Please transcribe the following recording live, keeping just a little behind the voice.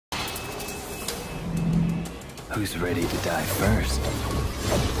Who's ready to die first?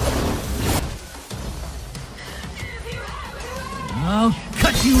 I'll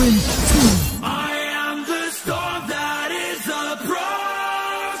cut you in two. I am the storm that is approaching.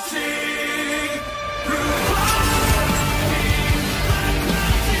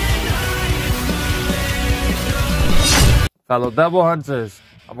 Fellow Devil Hunters,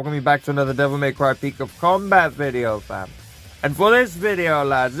 I'm welcoming you back to another Devilmaycrypakofcombat video, fam. And for this video,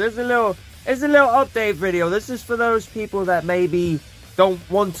 lads, it's a little update video. This is for those people that maybe don't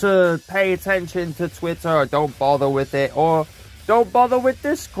want to pay attention to Twitter, or don't bother with it, or don't bother with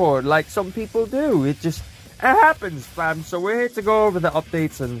Discord like some people do. It happens, fam. So we're here to go over the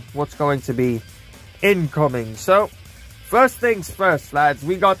updates and what's going to be incoming. So, first things first, lads,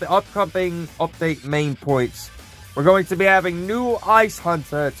 we got the upcoming update main points. We're going to be having new Ice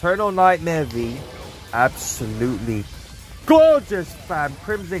Hunter, Eternal Nightmare V. Absolutely gorgeous, fam.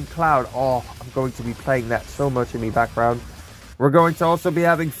 Crimson Cloud. Oh, I'm going to be playing that so much in the background. We're going to also be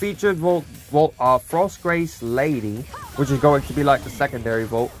having featured Frost Grace Lady, which is going to be like the secondary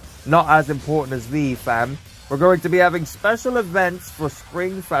vault. Not as important as V, fam. We're going to be having special events for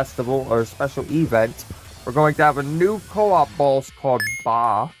Spring Festival, or a special event. We're going to have a new co-op boss called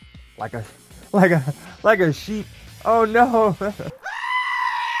Bar. Like a sheep. Oh no.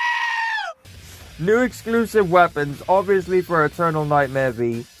 New exclusive weapons, obviously for Eternal Nightmare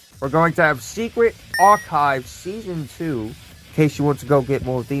V. We're going to have Secret Archive Season 2, in case you want to go get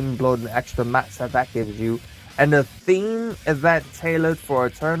more Demon Blood and extra mats that gives you. And a theme event tailored for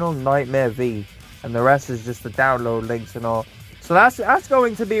Eternal Nightmare V. And the rest is just the download links and all. So that's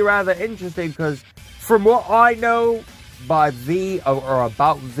going to be rather interesting, because from what I know by V, or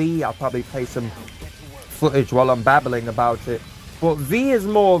about V, I'll probably play some footage while I'm babbling about it. But V is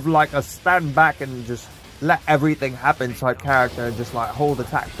more of like a stand back and just let everything happen type character, and just like hold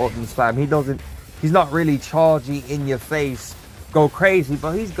attack buttons, fam. He's not really chargy in your face, go crazy,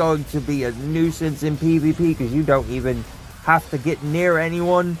 but he's going to be a nuisance in PvP, because you don't even have to get near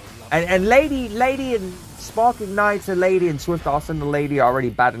anyone. And Lady and Spark Igniter Lady and Swift Arsenal Lady are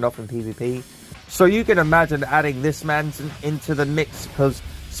already bad enough in PvP. So you can imagine adding this man into the mix, because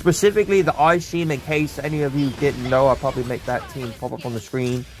specifically the Ice team, in case any of you didn't know, I'll probably make that team pop up on the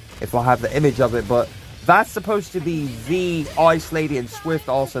screen if I have the image of it. But that's supposed to be the Ice Lady and Swift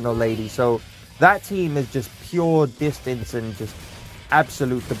Arsenal Lady. So that team is just pure distance and just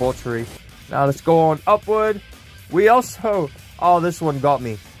absolute debauchery. Now let's go on upward. We also... Oh, this one got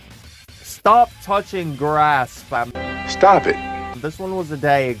me. Stop touching grass, fam. Stop it. This one was a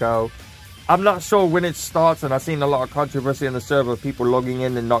day ago. I'm not sure when it starts, and I've seen a lot of controversy on the server, people logging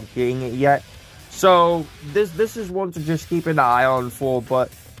in and not getting it yet. So this is one to just keep an eye on for.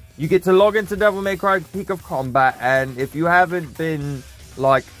 But you get to log into Devilmaycrypakofcombat, and if you haven't been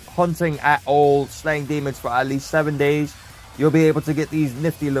like hunting at all, slaying demons for at least 7 days, you'll be able to get these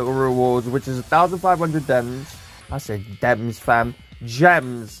nifty little rewards, which is 1,500 dems. I said dems, fam.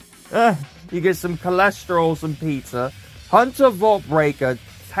 Gems. You get some cholesterol, some pizza. Hunter Vault Breaker,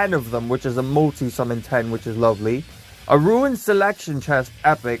 10 of them, which is a multi-summon 10, which is lovely. A Ruined Selection Chest,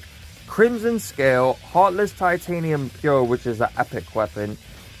 epic. Crimson Scale, Heartless Titanium Pure, which is an epic weapon.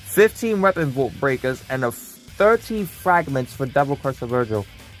 15 Weapon Vault Breakers, and 30 Fragments for Devil Crusher Virgil.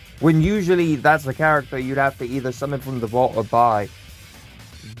 When usually that's a character you'd have to either summon from the vault or buy.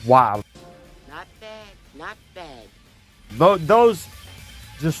 Wow. Not bad, not bad. Those,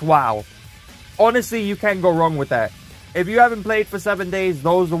 just wow. Honestly, you can't go wrong with that. If you haven't played for 7 days,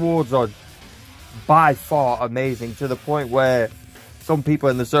 those awards are by far amazing, to the point where some people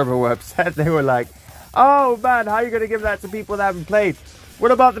in the server were upset. They were like, oh man, how are you going to give that to people that haven't played?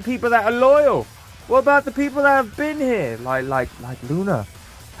 What about the people that are loyal? What about the people that have been here? Like Luna,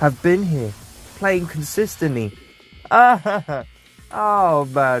 have been here, playing consistently. Oh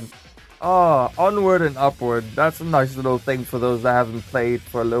man. Oh, onward and upward. That's a nice little thing for those that haven't played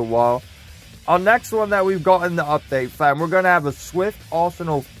for a little while. Our next one that we've got in the update, fam, we're going to have a Swift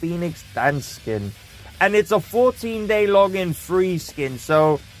Arsenal Phoenix Dance skin. And it's a 14-day login free skin,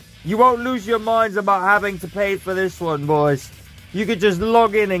 so you won't lose your minds about having to pay for this one, boys. You could just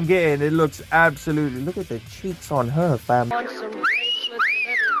log in and get in. It looks absolutely... Look at the cheeks on her, fam.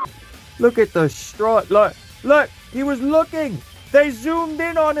 Look at the strut. Look, he was looking. They zoomed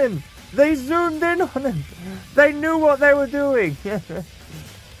in on him. They zoomed in on him. They knew what they were doing.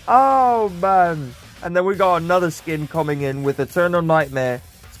 Oh, man. And then we got another skin coming in with Eternal Nightmare.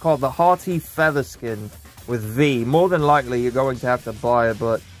 It's called the Hearty Feather skin with V. More than likely, you're going to have to buy it,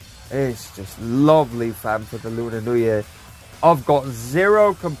 but it's just lovely, fam, for the Lunar New Year. I've got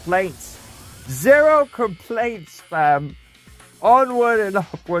zero complaints. Zero complaints, fam. Onward and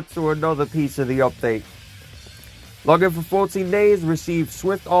upward to another piece of the update. Log in for 14 days, receive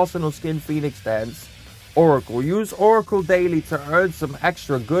Swift Arsenal Skin Phoenix Dance. Oracle. Use Oracle daily to earn some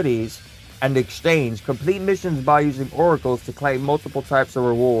extra goodies and exchange. Complete missions by using Oracles to claim multiple types of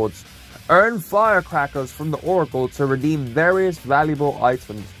rewards. Earn Firecrackers from the Oracle to redeem various valuable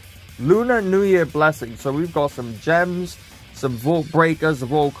items. Lunar New Year Blessing. So we've got some gems, some Vault Breakers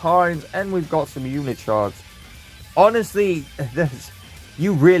of all kinds, and we've got some unit shards. Honestly,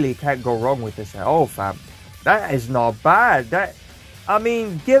 you really can't go wrong with this at all, fam. That is not bad. I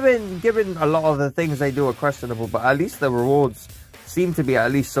mean, given a lot of the things they do are questionable, but at least the rewards seem to be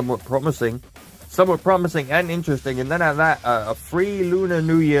at least somewhat promising and interesting. And then at that, a free Lunar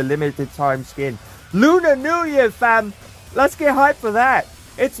New Year limited time skin. Lunar New Year, fam! Let's get hyped for that.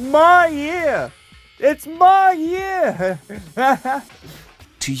 It's my year. It's my year.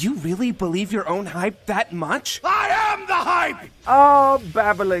 Do you really believe your own hype that much? I am the hype! Oh,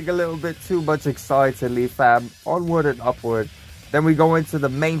 babbling a little bit too much excitedly, fam. Onward and upward. Then we go into the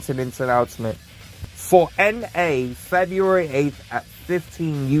maintenance announcement. For NA, February 8th at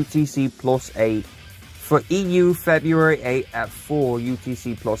 15 UTC plus 8. For EU, February 8th at 4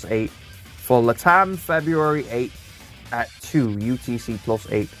 UTC plus 8. For LATAM, February 8th at 2 UTC plus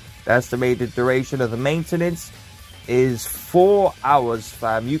 8. The estimated duration of the maintenance is 4 hours,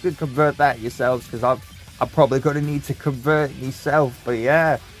 fam. You can convert that yourselves, because I'm probably going to need to convert myself. But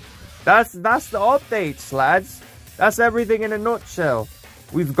yeah, that's the updates, lads. That's everything in a nutshell.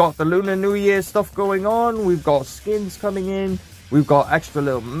 We've got the Lunar New Year stuff going on. We've got skins coming in. We've got extra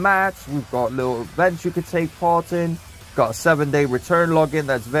little mats. We've got little events you could take part in. Got a 7-day return login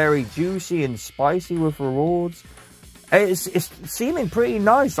that's very juicy and spicy with rewards. It's seeming pretty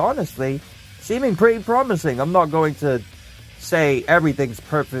nice, honestly. Seeming pretty promising. I'm not going to say everything's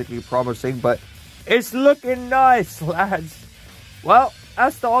perfectly promising, but it's looking nice, lads. Well,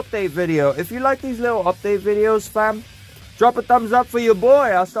 that's the update video. If you like these little update videos, fam, drop a thumbs up for your boy.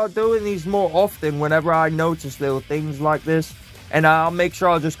 I'll start doing these more often whenever I notice little things like this. And I'll make sure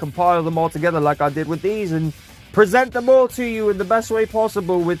I'll just compile them all together like I did with these and present them all to you in the best way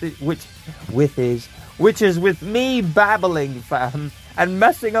possible which is with me babbling, fam, and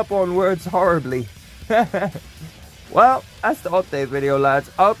messing up on words horribly. Well, that's the update video, lads.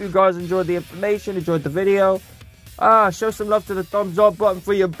 I hope you guys enjoyed the information, enjoyed the video. Show some love to the thumbs up button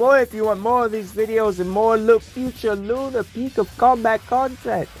for your boy if you want more of these videos and more future Lunar Peak of Combat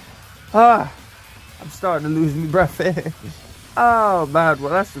content. I'm starting to lose my breath. Oh man,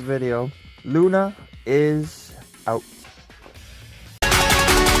 well that's the video. Luna is out.